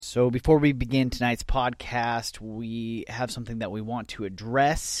So before we begin tonight's podcast, we have something that we want to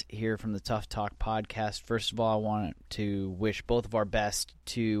address here from the Tough Talk podcast. First of all, I want to wish both of our best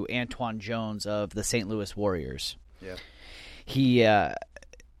to Antoine Jones of the St. Louis Warriors. Yeah. He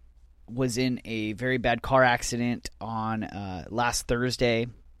was in a very bad car accident on last Thursday.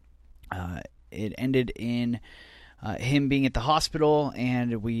 It ended in him being at the hospital,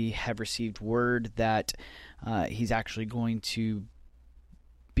 and we have received word that he's actually going to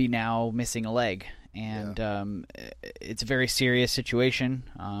be now missing a leg. And it's a very serious situation.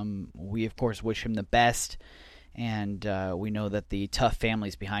 We, of course, wish him the best, and we know that the Tough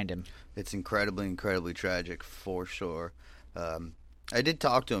family's behind him. It's incredibly, incredibly tragic, for sure. I did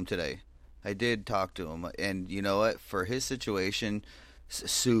talk to him today. And you know what? For his situation,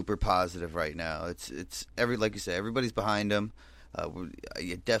 super positive right now. It's like you said, everybody's behind him. I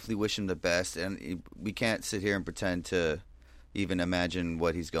definitely wish him the best, and we can't sit here and pretend to even imagine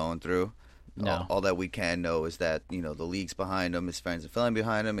what he's going through. No. All that we can know is that, the league's behind him, his friends and family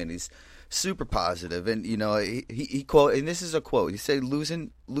behind him, and he's super positive. And he quote, and this is a quote. He said,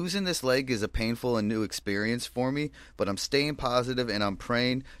 "Losing this leg is a painful and new experience for me, but I'm staying positive and I'm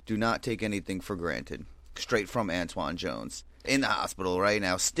praying. Do not take anything for granted." Straight from Antoine Jones in the hospital right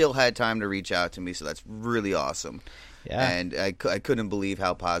now. Still had time to reach out to me, so that's really awesome. Yeah. And I couldn't believe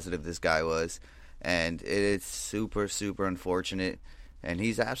how positive this guy was. And it's super, super unfortunate. And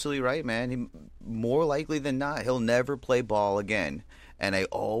he's absolutely right, man. More likely than not, he'll never play ball again. And I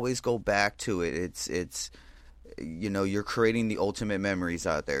always go back to it. It's you're creating the ultimate memories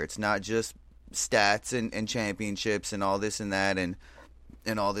out there. It's not just stats and championships and all this and that and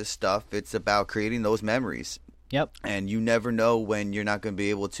all this stuff. It's about creating those memories. Yep. And you never know when you're not going to be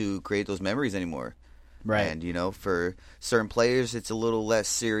able to create those memories anymore. Right. And, for certain players, it's a little less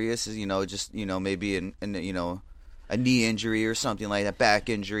serious, just, maybe a knee injury or something like that, back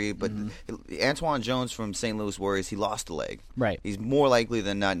injury. But Antoine Jones from St. Louis Warriors, he lost a leg. Right. He's more likely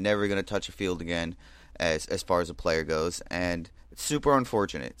than not never going to touch a field again as far as a player goes. And it's super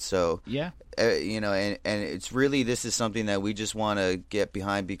unfortunate. So, yeah. And it's really, this is something that we just want to get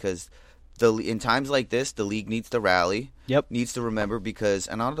behind because in times like this, the league needs to rally. Yep. Needs to remember because,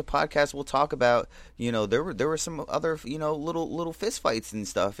 and on the podcast we'll talk about, there were some other, little fist fights and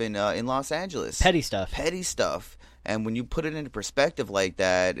stuff in Los Angeles. Petty stuff. And when you put it into perspective like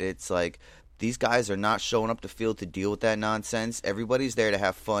that, it's like these guys are not showing up to field to deal with that nonsense. Everybody's there to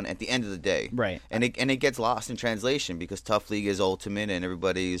have fun at the end of the day. Right. And it gets lost in translation because Tough League is ultimate and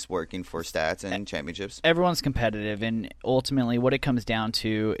everybody's working for stats and championships. Everyone's competitive, and ultimately what it comes down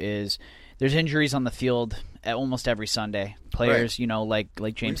to is there's injuries on the field at almost every Sunday. Players, right.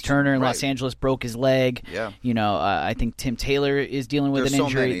 like James Turner in Los Angeles broke his leg. Yeah. I think Tim Taylor is dealing with There's an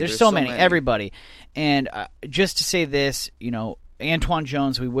injury. Many. There's so many. Everybody. And just to say this, Antoine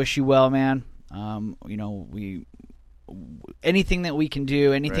Jones, we wish you well, man. Anything that we can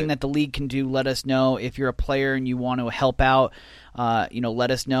do, anything that the league can do, let us know. If you're a player and you want to help out,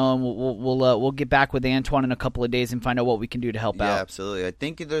 let us know, and we'll get back with Antoine in a couple of days and find out what we can do to help out. Yeah, absolutely. I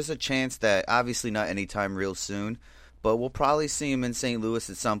think there's a chance that, obviously not anytime real soon, but we'll probably see him in St. Louis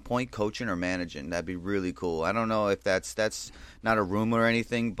at some point, coaching or managing. That'd be really cool. I don't know if that's not a rumor or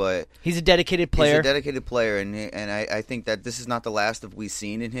anything, but he's a dedicated player. He's a dedicated player, and I think that this is not the last of we've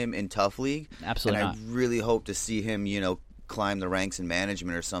seen in him in Tough League. Absolutely not. And I really hope to see him, climb the ranks in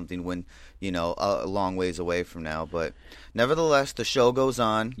management or something when, a long ways away from now. But nevertheless, the show goes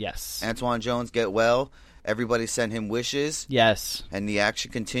on. Yes. Antoine Jones, get well. Everybody send him wishes. Yes. And the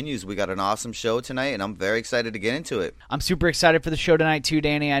action continues. We got an awesome show tonight, and I'm very excited to get into it. I'm super excited for the show tonight, too,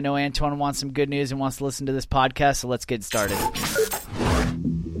 Danny. I know Antoine wants some good news and wants to listen to this podcast, so let's get started.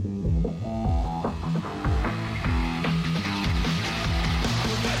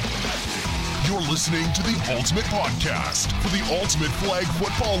 You're listening to the Ultimate Podcast for the Ultimate Flag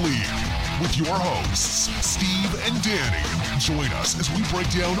Football League with your hosts, Steve and Danny. Join us as we break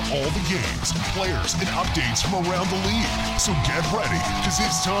down all the games, players, and updates from around the league. So get ready, because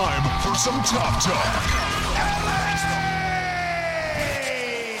it's time for some Tough Talk.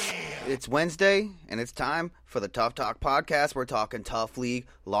 It's Wednesday, and it's time for the Tough Talk podcast. We're talking Tough League,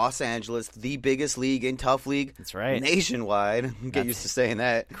 Los Angeles, the biggest league in Tough League. That's right. Nationwide. Get used to saying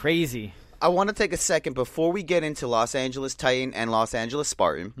that. Crazy. I want to take a second before we get into Los Angeles Titan and Los Angeles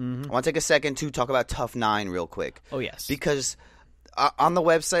Spartan. Mm-hmm. I want to take a second to talk about Tough 9 real quick. Oh, yes. Because on the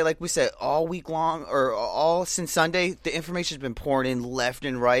website, like we said, all week long or all since Sunday, the information's been pouring in left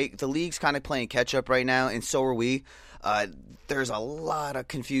and right. The league's kind of playing catch-up right now, and so are we. There's a lot of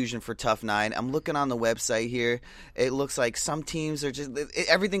confusion for Tough 9. I'm looking on the website here. It looks like some teams are just –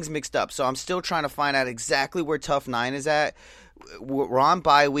 everything's mixed up. So I'm still trying to find out exactly where Tough 9 is at. we're on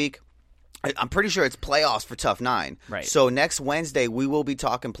bye week. I'm pretty sure it's playoffs for TUFF6. Right. So next Wednesday we will be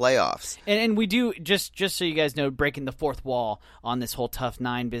talking playoffs. And we do, just so you guys know, breaking the fourth wall on this whole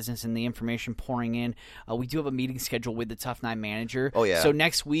TUFF6 business and the information pouring in, we do have a meeting scheduled with the TUFF6 manager. Oh, yeah. So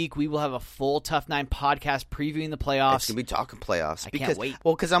next week we will have a full TUFF6 podcast previewing the playoffs. It's going to be talking playoffs. Can't wait.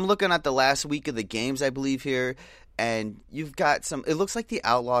 Well, because I'm looking at the last week of the games, I believe, here. And you've got some – it looks like the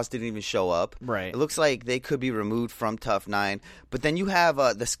Outlaws didn't even show up. Right. It looks like they could be removed from TUFF6. But then you have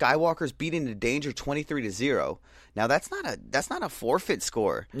the Skywalkers beating the Danger 23-0. Now, that's not a forfeit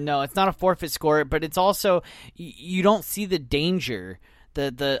score. No, it's not a forfeit score, but it's also you don't see the Danger,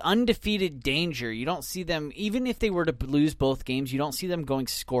 the undefeated Danger. You don't see them, even if they were to lose both games, you don't see them going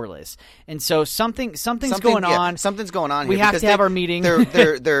scoreless. And so something's going on. Something's going on here. We have to have our meeting.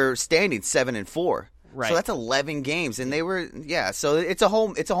 They're standing 7-4. Right. So that's 11 games, and they were So it's a whole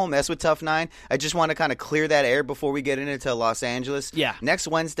mess with TUFF6. I just want to kind of clear that air before we get into Los Angeles. Yeah. Next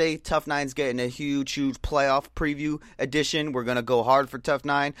Wednesday, TUFF6's getting a huge playoff preview edition. We're gonna go hard for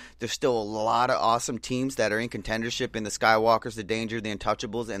TUFF6. There's still a lot of awesome teams that are in contendership in the Skywalkers, the Danger, the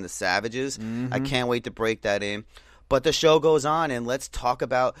Untouchables, and the Savages. Mm-hmm. I can't wait to break that in. But the show goes on, and let's talk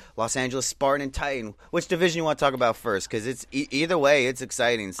about Los Angeles Spartan and Titan. Which division you want to talk about first? Because it's either way, it's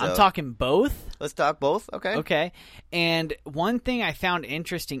exciting. So I'm talking both. Let's talk both. Okay. Okay. And one thing I found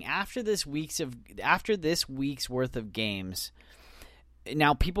interesting after this week's worth of games.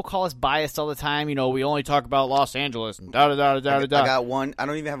 Now, people call us biased all the time. You know, we only talk about Los Angeles and da-da-da-da-da-da. I got one. I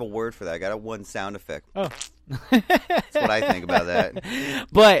don't even have a word for that. I got one sound effect. Oh. That's what I think about that.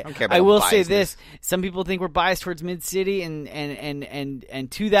 But I will say this. Some people think we're biased towards Mid-City,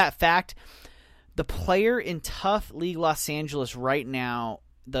 and to that fact, the player in Tough League Los Angeles right now,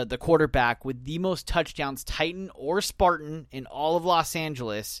 the quarterback with the most touchdowns, Titan or Spartan, in all of Los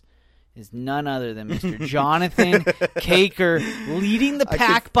Angeles is none other than Mr. Jonathan Caker, leading the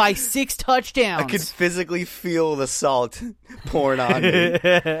pack by 6 touchdowns. I could physically feel the salt pouring on me.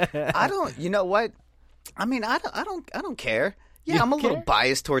 You know what? I mean, I don't care. Yeah, I'm a little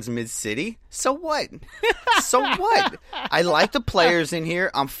biased towards Mid-City. So what? So what? I like the players in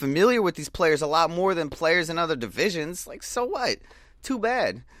here. I'm familiar with these players a lot more than players in other divisions. Like, so what? Too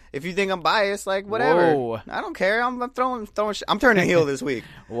bad. If you think I'm biased, like, whatever. Whoa. I don't care. I'm throwing I'm turning heel this week.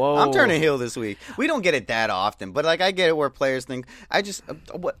 Whoa. I'm turning heel this week. We don't get it that often, but, like, I get it where players think. I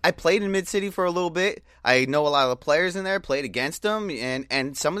played in Mid-City for a little bit. I know a lot of the players in there, played against them,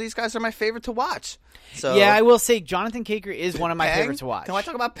 and some of these guys are my favorite to watch. So, yeah, I will say Jonathan Caker is one of my favorites to watch. Can I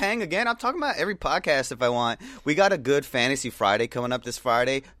talk about Pang again? I'm talking about every podcast if I want. We got a good Fantasy Friday coming up this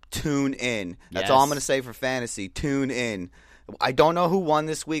Friday. Tune in. That's all I'm going to say for fantasy. Tune in. I don't know who won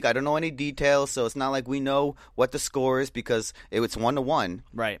this week. I don't know any details, so it's not like we know what the score is because it's 1-1.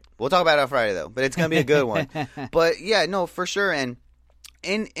 Right. We'll talk about it on Friday, though, but it's going to be a good one. But, yeah, no, for sure. And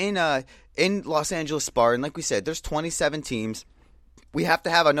in Los Angeles Spartan, like we said, there's 27 teams. We have to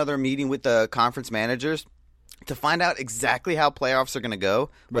have another meeting with the conference managers to find out exactly how playoffs are going to go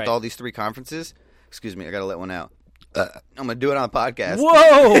with all these 3 conferences. Excuse me, I got to let one out. I'm going to do it on a podcast.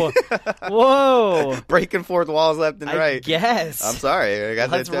 Whoa! Whoa! Breaking fourth walls left and right. I guess. I'm sorry.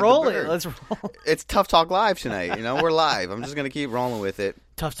 Let's roll it. Let's roll. It's Tough Talk Live tonight. You know, we're live. I'm just going to keep rolling with it.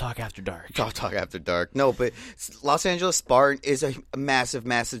 Tough Talk After Dark. Tough Talk After Dark. No, but Los Angeles Spartan is a massive,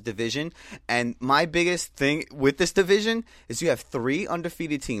 massive division. And my biggest thing with this division is you have 3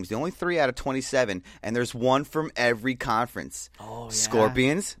 undefeated teams. The only 3 out of 27. And there's one from every conference. Oh, yeah.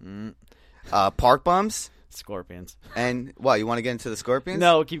 Scorpions. Park Bums. Scorpions. And, you want to get into the Scorpions?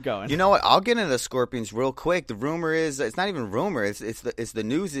 No, keep going. You know what? I'll get into the Scorpions real quick. The rumor is, it's not even rumor, it's the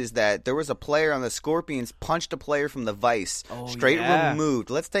news is that there was a player on the Scorpions punched a player from the Vice. Straight removed.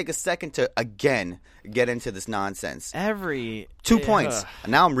 Let's take a second to, again, get into this nonsense. 2 points.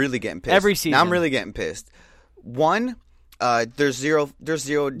 Now I'm really getting pissed. Every season. Now I'm really getting pissed. 1, there's zero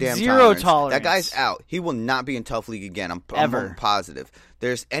damn tolerance. That guy's out. He will not be in Tough League again. I'm positive.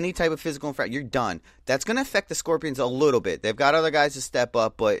 There's any type of physical infraction, you're done. That's going to affect the Scorpions a little bit. They've got other guys to step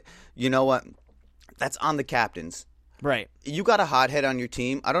up, but you know what? That's on the captains. Right. You got a hothead on your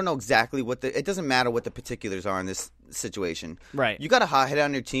team. I don't know exactly it doesn't matter what the particulars are in this situation. Right. You got a hothead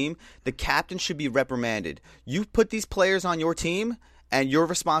on your team. The captain should be reprimanded. You put these players on your team, and you're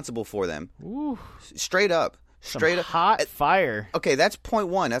responsible for them. Ooh. Straight up. Straight up. Hot fire. Okay, that's point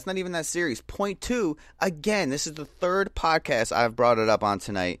 1. That's not even that serious. Point 2, again, this is the 3rd podcast I've brought it up on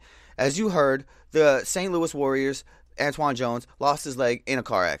tonight. As you heard, the St. Louis Warriors, Antoine Jones, lost his leg in a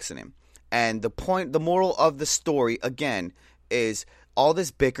car accident. And the moral of the story, again, is all this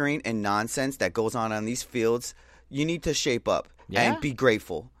bickering and nonsense that goes on these fields, you need to shape up and be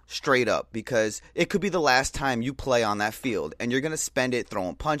grateful. straight up, because it could be the last time you play on that field, and you're going to spend it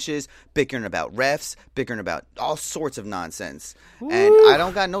throwing punches, bickering about refs, bickering about all sorts of nonsense. Ooh. And I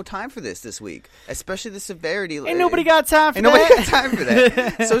don't got no time for this week, especially the severity. Ain't nobody got time for that. Nobody got time for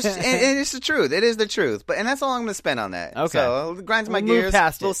that. So, and it's the truth. It is the truth. And that's all I'm going to spend on that. Okay. So it grinds my gears,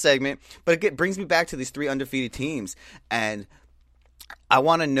 little segment. But it brings me back to these 3 undefeated teams, and I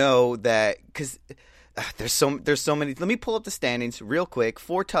want to know that, because there's so many. Let me pull up the standings real quick.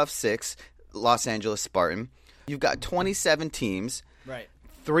 For TUFF6 Los Angeles Spartan, you've got 27 teams. Right.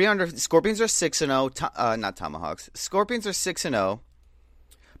 Scorpions are 6-0. Not Tomahawks. Scorpions are 6-0.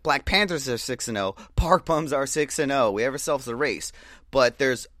 Black Panthers are 6-0. Park Bums are 6-0. We have ourselves a race. But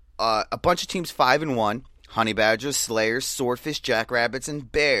there's a bunch of teams 5-1. Honey Badgers, Slayers, Swordfish, Jackrabbits, and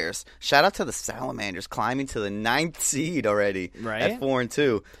Bears. Shout out to the Salamanders climbing to the 9th seed already at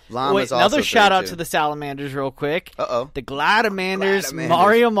 4-2. Wait, another shout out to the Salamanders real quick. The Gladamanders,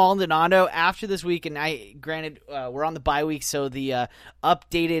 Mario Maldonado after this week, and granted we're on the bye week, so the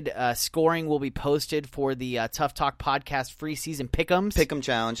updated scoring will be posted for the Tough Talk podcast free season Pick'ems.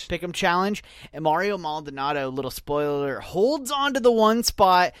 Pick'em Challenge. And Mario Maldonado, little spoiler, holds on to the 1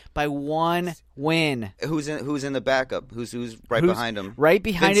 spot by 1 win. Who's in the backup? Who's behind him? Right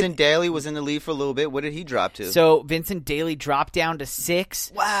behind Vincent Daly was in the lead for a little bit. What did he drop to? So Vincent Daly dropped down to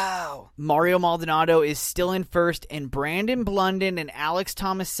 6. Wow. Mario Maldonado is still in first, and Brandon Blunden and Alex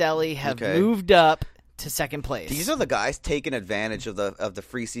Tomaselli have moved up to 2nd place. These are the guys taking advantage of the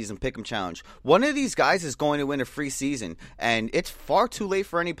free season Pick'em Challenge. One of these guys is going to win a free season, and it's far too late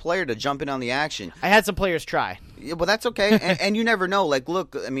for any player to jump in on the action. I had some players try. Yeah, well, that's okay, and you never know. Like,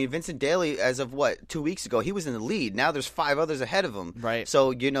 look, I mean, Vincent Daly, as of 2 weeks ago, he was in the lead. Now there's 5 others ahead of him. Right.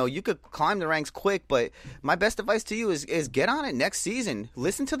 So, you could climb the ranks quick, but my best advice to you is get on it next season.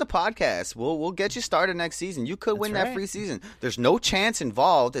 Listen to the podcast. We'll get you started next season. You could win that free season. There's no chance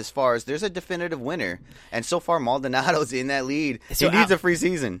involved as far as there's a definitive winner. And so far, Maldonado's in that lead. So he needs a free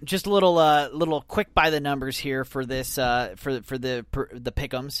season. Just a little quick by the numbers here for this for the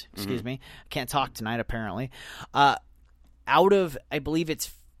Pick'ems. Excuse me. I can't talk tonight apparently. Out of, I believe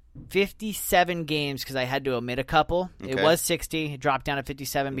it's 57 games, because I had to omit a couple. Okay. It was 60. It dropped down to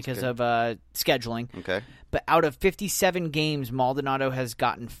 57 because of scheduling. Okay. But out of 57 games, Maldonado has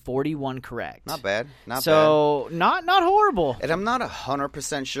gotten 41 correct. Not bad. Not horrible. And I'm not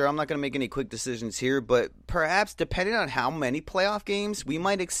 100% sure. I'm not going to make any quick decisions here, but perhaps depending on how many playoff games, we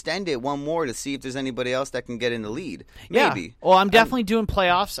might extend it one more to see if there's anybody else that can get in the lead. Maybe. Yeah. Well, I'm definitely doing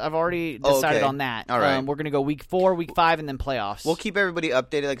plaffs. I've already decided on that. All right. We're going to go week 4, week 5, and then playoffs. We'll keep everybody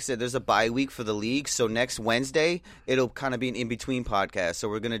updated. Like I said, there's a bye week for the league, so next Wednesday, it'll kind of be an in-between podcast. So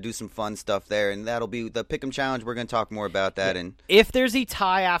we're going to do some fun stuff there, and that'll be the Pick'em Challenge. We're going to talk more about that. And if there's a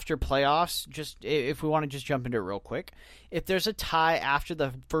tie after playoffs, just if we want to just jump into it real quick, if there's a tie after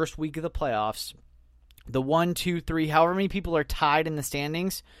the first week of the playoffs, the 1, 2, 3, however many people are tied in the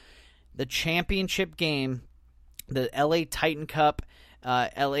standings, the championship game, the LA Titan Cup,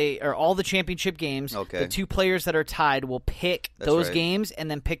 all the championship games, the 2 players that are tied will pick those games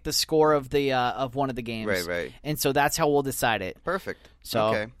and then pick the score of the of one of the games. Right. And so that's how we'll decide it. Perfect.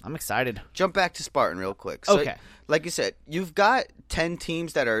 So I'm excited. Jump back to Spartan real quick. So, okay. Like you said, you've got 10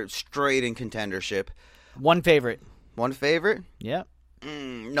 teams that are straight in contendership. One favorite. One favorite? Yep.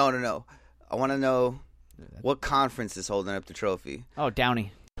 No. I want to know what conference is holding up the trophy. Oh,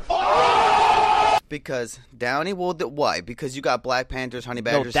 Downey. Because Downey, why? Because you got Black Panthers, Honey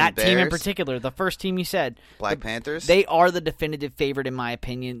Badgers, that and Bears. team in particular, the first team you said. Black Panthers? They are the definitive favorite in my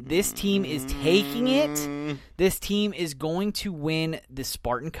opinion. This team is taking it. This team is going to win the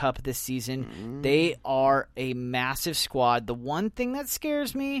Spartan Cup this season. They are a massive squad. The one thing that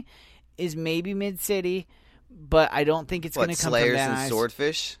scares me is maybe Mid-City, but I don't think it's going to come Slayers from that. and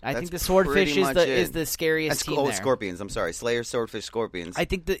Swordfish? I think the Swordfish is the scariest team there. Scorpions. I'm sorry. Slayers, Swordfish, Scorpions. I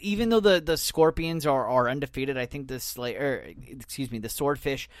think that even though the Scorpions are undefeated, I think the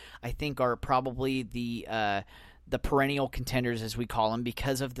Swordfish, I think are probably the perennial contenders, as we call them,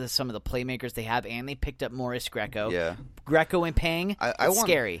 because of some of the playmakers they have, and they picked up Morris Greco. Yeah. Greco and Pang,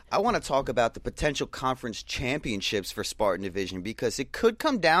 scary. I want to talk about the potential conference championships for Spartan Division, because it could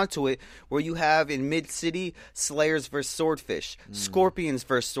come down to it where you have in Mid-City Slayers versus Swordfish, Scorpions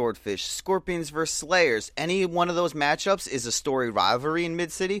versus Swordfish, Scorpions versus Slayers. Any one of those matchups is a story rivalry in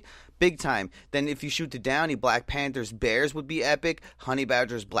Mid-City. Big time. Then if you shoot to Downey, Black Panthers, Bears would be epic. Honey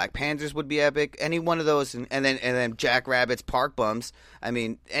Badgers, Black Panthers would be epic. Any one of those, and then them jackrabbits, park bums. I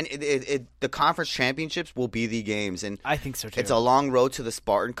mean, and the conference championships will be the games, and I think so too. It's a long road to the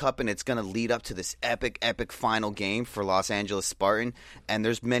Spartan Cup, and it's going to lead up to this epic final game for Los Angeles Spartan. And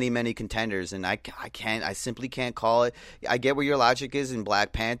there's many contenders, and I simply can't call it. I get where your logic is in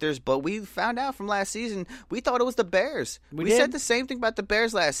Black Panthers, but we found out from last season we thought it was the Bears. We said the same thing about the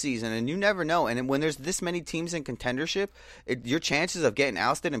Bears last season, and you never know. And when there's this many teams in contendership, your chances of getting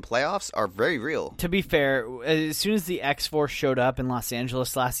ousted in playoffs are very real. To be fair, as soon as the X-Force showed up in Los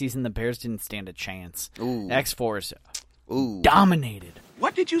Angeles last season, the Bears didn't stand a chance. X-Force dominated.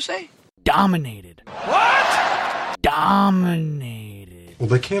 What did you say? Dominated. What? Dominated. Well,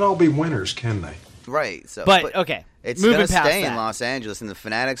 they can't all be winners, can they? Right. So, but okay, it's moving going to past stay that. in Los Angeles, and the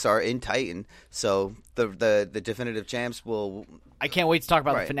Fanatics are in Titan. So the definitive champs will. I can't wait to talk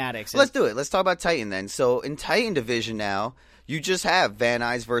about the Fanatics. Let's do it. Let's talk about Titan then. So in Titan division now, you just have Van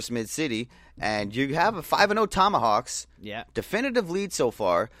Nuys versus Mid-City, and you have a 5-0 Tomahawks. Yeah. Definitive lead so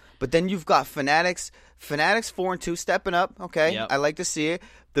far. But then you've got Fanatics 4-2 stepping up. Okay, Yep. I like to see it.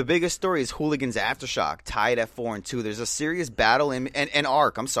 The biggest story is Hooligans Aftershock tied at 4-2. There's a serious battle and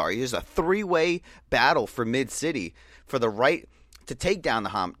Arc. I'm sorry. There's a 3-way battle for Mid-City for the right to take down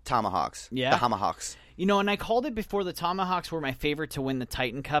the Tomahawks. Yeah. The Tomahawks. You know, and I called it before, the Tomahawks were my favorite to win the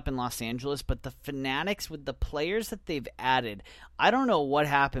Titan Cup in Los Angeles, but the Fanatics, with the players that they've added, I don't know what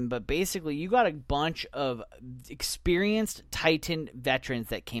happened, but basically you got a bunch of experienced Titan veterans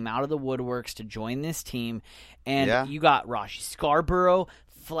that came out of the woodworks to join this team, and you got Rashi Scarborough,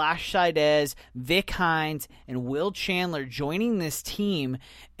 Flash Sidez, Vic Hines, and Will Chandler joining this team.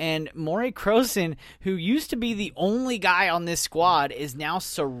 And Morey Croson, who used to be the only guy on this squad, is now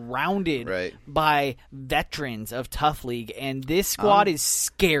surrounded by veterans of Tough League. And this squad is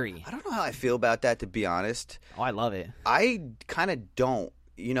scary. I don't know how I feel about that, to be honest. Oh, I love it. I kind of don't,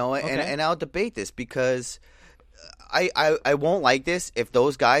 and I'll debate this because I won't like this if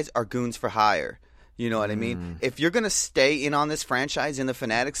those guys are goons for hire. You know what I mean? If you're going to stay in on this franchise in the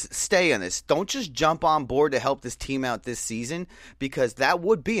Fanatics, stay on this. Don't just jump on board to help this team out this season, because that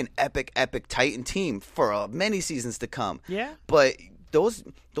would be an epic Titan team for many seasons to come. Yeah. But those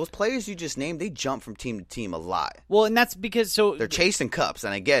players you just named, they jump from team to team a lot. Well, and that's because they're chasing cups,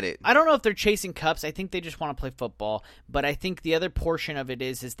 and I get it. I don't know if they're chasing cups. I think they just want to play football. But I think the other portion of it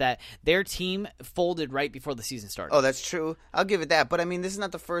is that their team folded right before the season started. Oh, that's true. I'll give it that. But I mean, this is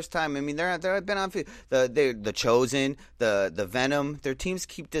not the first time. I mean, they've been on the Chosen, the Venom. Their teams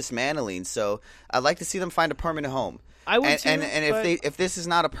keep dismantling. So I'd like to see them find a permanent home. I would too, and if this is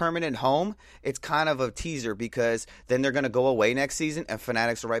not a permanent home, it's kind of a teaser, because then they're going to go away next season and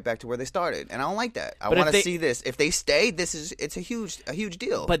Fanatics are right back to where they started, and I don't like that. I want to see this. If they stay, it's a huge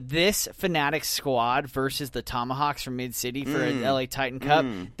deal. But this Fanatics squad versus the Tomahawks from Mid-City for an LA Titan Cup,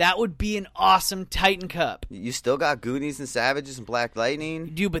 that would be an awesome Titan Cup. You still got Goonies and Savages and Black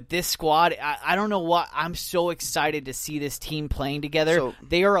Lightning. Dude, but this squad, I don't know what. I'm so excited to see this team playing together.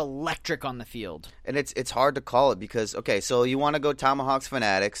 They are electric on the field. And it's hard to call it because, okay, so you want to go Tomahawks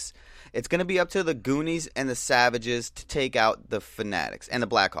Fanatics. It's going to be up to the Goonies and the Savages to take out the Fanatics, and the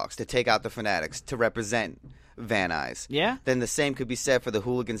Blackhawks to take out the Fanatics to represent Van Nuys. Yeah. Then the same could be said for the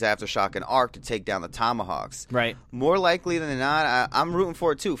Hooligans, Aftershock, and Arc to take down the Tomahawks. Right. More likely than not, I'm rooting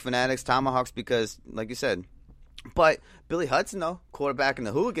for it too, Fanatics, Tomahawks, because, like you said. But Billy Hudson, though, quarterback in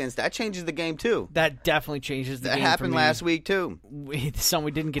the Hooligans, that changes the game too. That definitely changes the game. That happened last week too. Something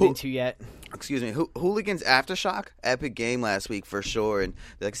we didn't get into yet. Excuse me. Hooligans Aftershock, epic game last week for sure. And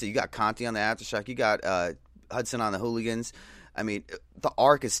like I said, you got Conti on the Aftershock, you got Hudson on the Hooligans. I mean, the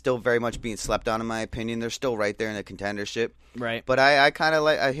Arc is still very much being slept on, in my opinion. They're still right there in the contendership. Right. But I kind of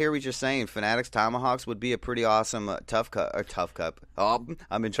I hear what you're saying. Fanatics Tomahawks would be a pretty awesome Tough Cup. Oh,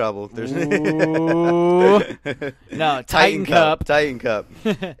 I'm in trouble. There's no, Titan Cup. Titan Cup.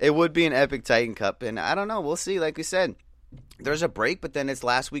 It would be an epic Titan Cup. And I don't know. We'll see. Like we said, there's a break, but then it's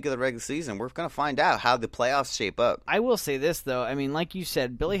last week of the regular season. We're going to find out how the playoffs shape up. I will say this, though. I mean, like you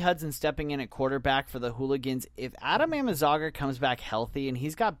said, Billy Hudson stepping in at quarterback for the Hooligans. If Adam Amazaga comes back healthy and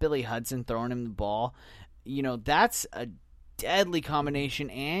he's got Billy Hudson throwing him the ball, that's a deadly combination.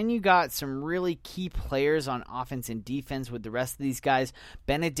 And you got some really key players on offense and defense with the rest of these guys,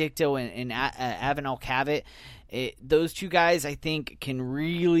 Benedicto and Avenel Cavett. Those two guys, I think, can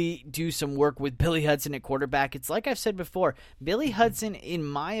really do some work with Billy Hudson at quarterback. It's like I've said before, Billy Hudson, in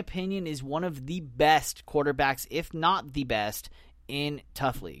my opinion, is one of the best quarterbacks, if not the best, in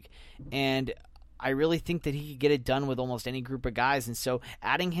Tough League. And I really think that he could get it done with almost any group of guys. And so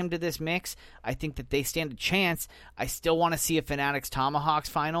adding him to this mix, I think that they stand a chance. I still want to see a Fanatics Tomahawks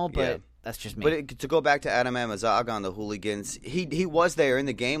final, but That's just me. But to go back to Adam Amazaga on the hooligans, he was there in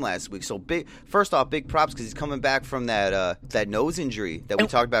the game last week. So first off, big props because he's coming back from that nose injury that we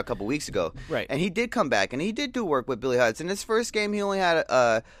talked about a couple weeks ago. Right. And he did come back, and he did do work with Billy Hudson. In his first game, he only had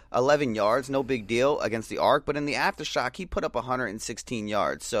 11 yards, no big deal against the Arc. But in the aftershock, he put up 116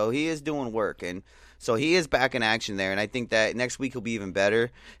 yards. So he is doing work, and so he is back in action there. And I think that next week he'll be even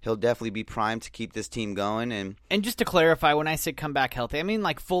better. He'll definitely be primed to keep this team going. And just to clarify, when I say come back healthy, I mean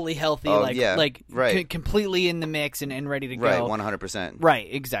like fully healthy, right. Completely in the mix and ready to go. Right, 100%. Right,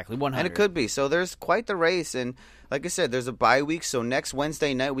 exactly, 100. And it could be. So there's quite the race. And like I said, there's a bye week. So next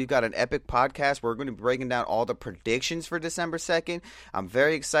Wednesday night, we've got an epic podcast. We're going to be breaking down all the predictions for December 2nd. I'm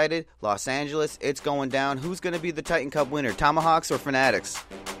very excited. Los Angeles, it's going down. Who's going to be the Titan Cup winner, Tomahawks or Fanatics?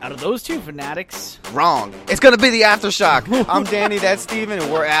 Out of those two, Fanatics. Wrong. It's going to be the Aftershock. I'm Danny, that's Steven,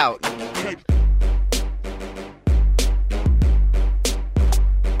 and we're out.